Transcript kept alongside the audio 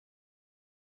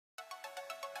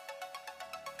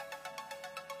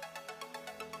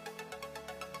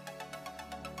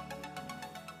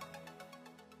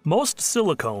Most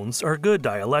silicones are good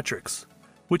dielectrics,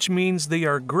 which means they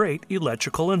are great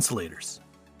electrical insulators.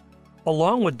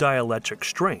 Along with dielectric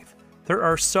strength, there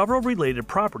are several related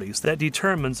properties that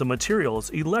determine a material's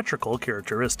electrical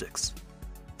characteristics.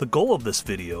 The goal of this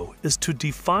video is to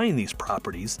define these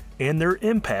properties and their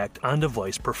impact on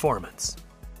device performance.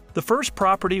 The first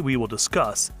property we will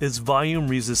discuss is volume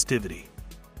resistivity.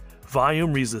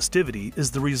 Volume resistivity is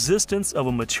the resistance of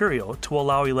a material to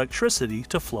allow electricity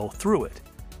to flow through it.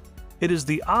 It is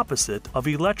the opposite of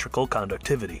electrical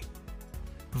conductivity.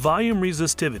 Volume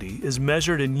resistivity is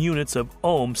measured in units of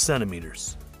ohm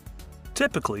centimeters.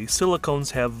 Typically, silicones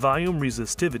have volume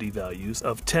resistivity values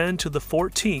of 10 to the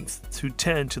 14th to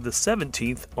 10 to the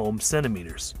 17th ohm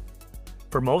centimeters.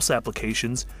 For most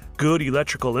applications, good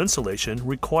electrical insulation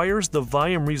requires the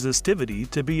volume resistivity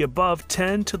to be above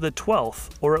 10 to the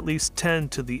 12th or at least 10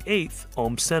 to the 8th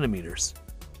ohm centimeters.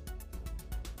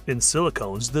 In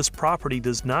silicones, this property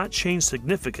does not change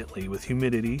significantly with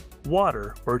humidity,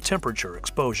 water, or temperature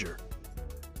exposure.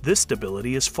 This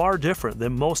stability is far different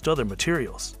than most other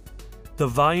materials. The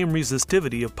volume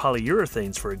resistivity of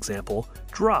polyurethanes, for example,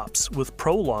 drops with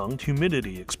prolonged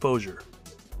humidity exposure.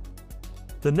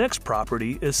 The next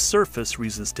property is surface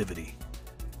resistivity.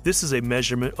 This is a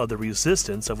measurement of the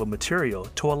resistance of a material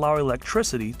to allow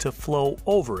electricity to flow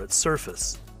over its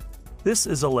surface. This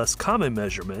is a less common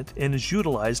measurement and is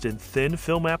utilized in thin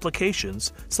film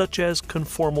applications such as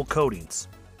conformal coatings.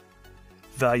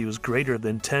 Values greater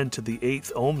than 10 to the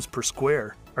 8th ohms per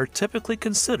square are typically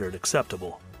considered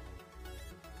acceptable.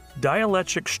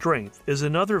 Dielectric strength is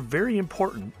another very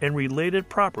important and related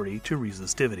property to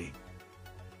resistivity,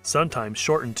 sometimes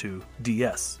shortened to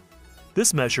DS.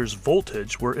 This measures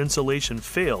voltage where insulation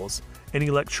fails and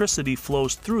electricity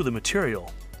flows through the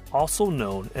material, also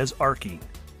known as arcing.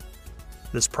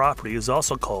 This property is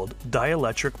also called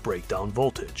dielectric breakdown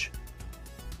voltage.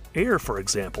 Air, for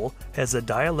example, has a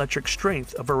dielectric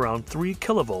strength of around 3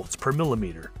 kilovolts per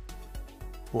millimeter.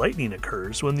 Lightning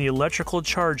occurs when the electrical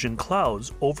charge in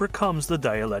clouds overcomes the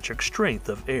dielectric strength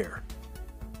of air.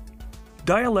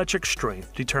 Dielectric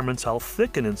strength determines how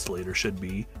thick an insulator should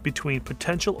be between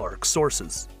potential arc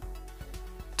sources.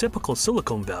 Typical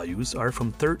silicone values are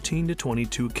from 13 to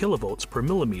 22 kilovolts per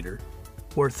millimeter,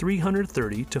 or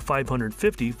 330 to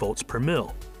 550 volts per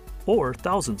mil, or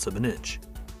thousandths of an inch.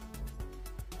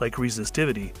 Like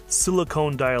resistivity,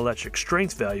 silicone dielectric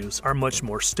strength values are much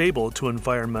more stable to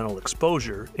environmental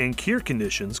exposure and cure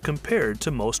conditions compared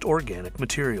to most organic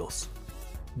materials.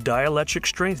 Dielectric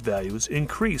strength values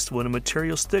increase when a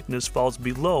material's thickness falls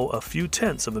below a few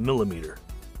tenths of a millimeter.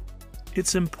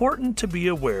 It's important to be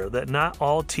aware that not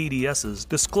all TDSs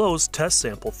disclose test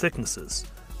sample thicknesses,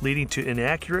 leading to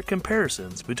inaccurate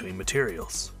comparisons between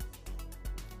materials.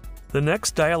 The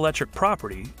next dielectric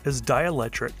property is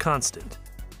dielectric constant,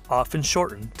 often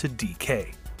shortened to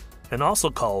dK, and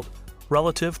also called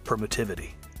relative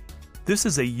permittivity. This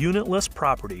is a unitless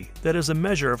property that is a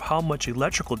measure of how much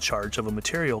electrical charge of a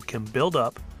material can build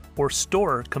up or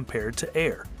store compared to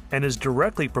air, and is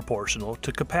directly proportional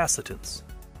to capacitance.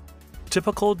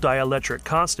 Typical dielectric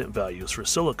constant values for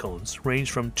silicones range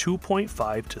from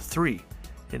 2.5 to 3,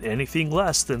 and anything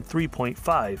less than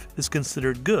 3.5 is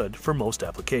considered good for most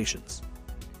applications.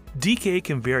 dK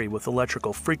can vary with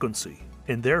electrical frequency,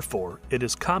 and therefore it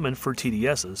is common for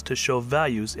TDSs to show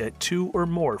values at 2 or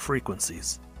more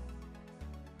frequencies.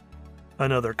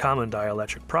 Another common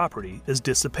dielectric property is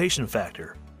dissipation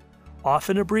factor,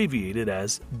 often abbreviated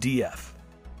as DF.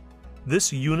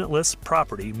 This unitless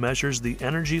property measures the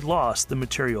energy loss the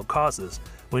material causes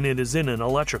when it is in an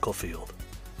electrical field.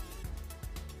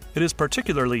 It is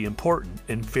particularly important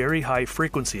in very high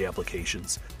frequency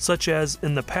applications, such as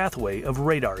in the pathway of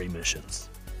radar emissions.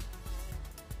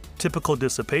 Typical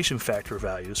dissipation factor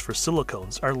values for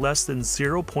silicones are less than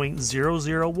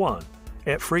 0.001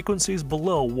 at frequencies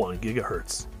below 1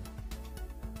 GHz.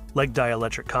 Like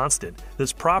dielectric constant,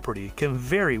 this property can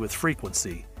vary with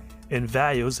frequency, and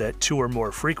values at 2 or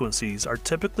more frequencies are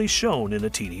typically shown in a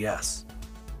TDS.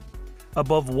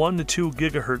 Above 1 to 2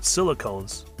 GHz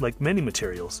silicones, like many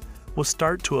materials, will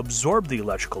start to absorb the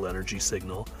electrical energy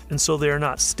signal, and so they are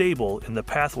not stable in the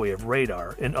pathway of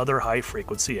radar and other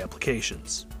high-frequency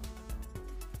applications.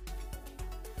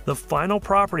 The final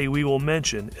property we will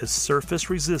mention is surface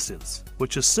resistance,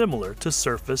 which is similar to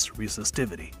surface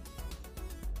resistivity.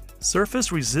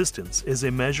 Surface resistance is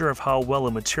a measure of how well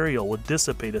a material will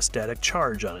dissipate a static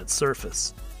charge on its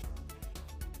surface.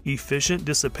 Efficient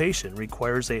dissipation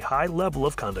requires a high level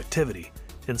of conductivity,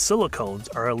 and silicones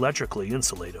are electrically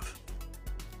insulative.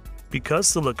 Because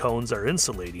silicones are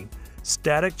insulating,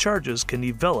 static charges can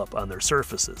develop on their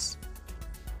surfaces.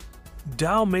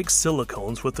 Dow makes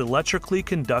silicones with electrically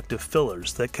conductive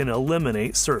fillers that can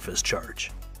eliminate surface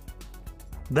charge.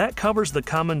 That covers the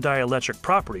common dielectric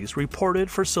properties reported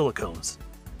for silicones.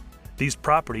 These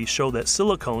properties show that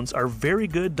silicones are very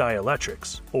good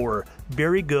dielectrics, or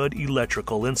very good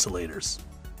electrical insulators.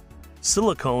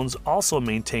 Silicones also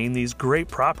maintain these great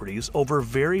properties over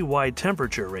very wide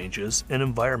temperature ranges and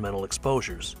environmental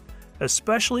exposures,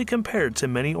 especially compared to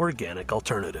many organic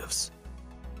alternatives.